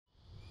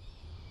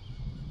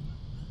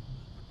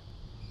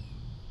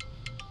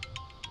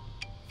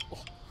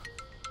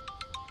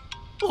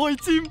Hi,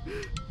 Tim.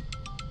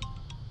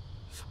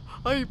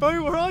 Hey,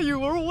 bro, where are you?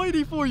 We're all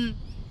waiting for you.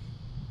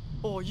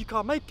 Oh, you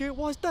can't make it?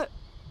 Why's that?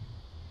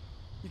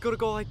 You gotta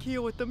go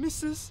IKEA with the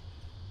missus?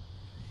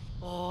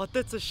 Oh,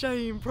 that's a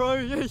shame, bro.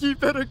 Yeah, you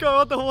better go,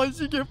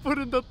 otherwise you get put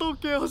in the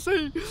doghouse,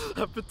 eh?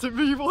 Happened to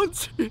me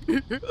once. Yeah.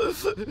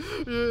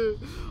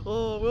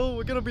 Oh, well,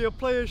 we're gonna be a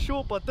player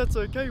short, but that's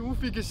okay. We'll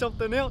figure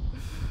something out.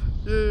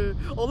 Yeah.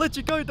 I'll let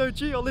you go, though,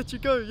 G. I'll let you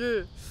go,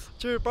 yeah.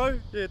 Cheers, bro.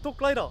 Yeah, talk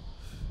later.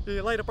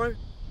 Yeah, later, bro.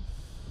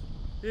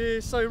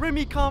 Yeah, so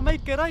Remy can't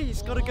make it, eh?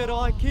 He's gotta go to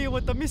IKEA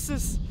with the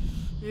missus.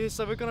 Yeah,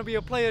 so we're gonna be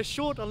a player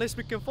short unless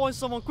we can find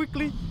someone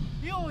quickly.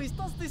 He always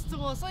does this to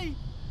us, eh?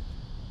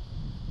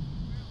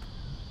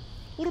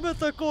 What about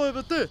that guy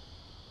over there?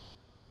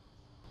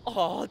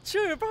 Oh,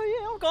 sure, bro,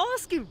 yeah, I'll go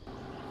ask him.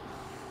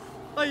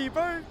 Hey,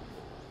 bro.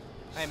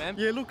 Hey, man.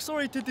 Yeah, look,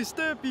 sorry to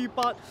disturb you,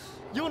 but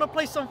you wanna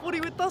play some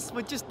footy with us?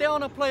 We're just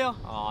down a player.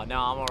 Oh, no,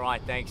 I'm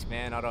alright, thanks,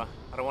 man. I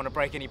don't want to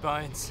break any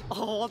bones.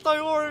 Oh,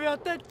 don't worry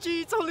about that,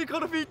 G. It's only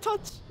gonna be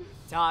touch.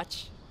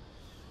 Touch.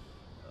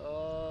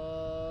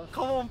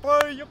 Come on,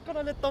 bro. You're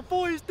gonna let the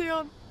boys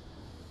down.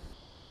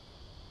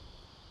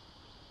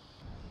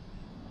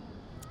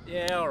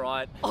 Yeah,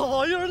 alright.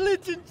 Oh, you're a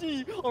legend,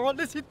 G. Alright,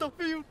 let's hit the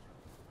field.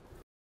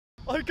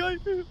 Okay,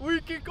 we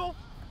kick off.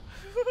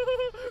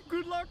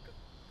 Good luck.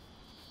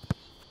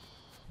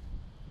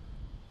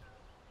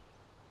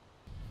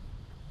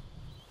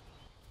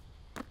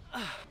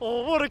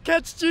 Oh, what a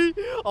catch, G.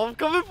 I'm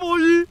coming for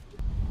you.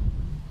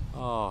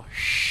 Oh,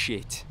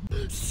 shit.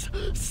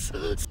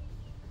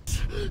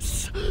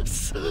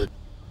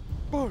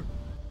 Bro,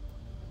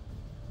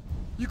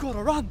 you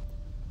gotta run.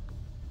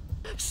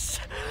 You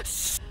said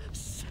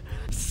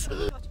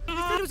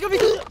it was gonna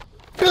be...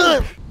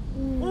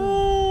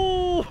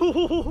 Oh,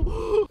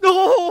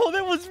 no,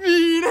 that was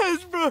mean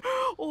as, bro.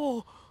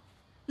 Oh,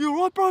 you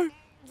alright, bro?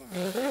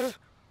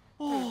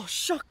 Oh,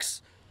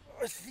 shucks.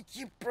 I think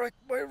you broke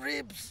my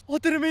ribs. I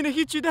didn't mean to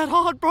hit you that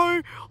hard,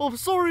 bro. I'm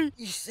sorry.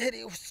 You said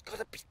it was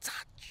gonna be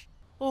touch.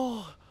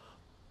 Oh,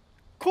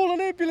 call an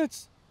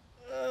ambulance.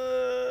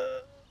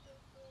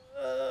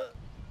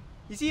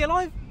 Is he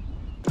alive?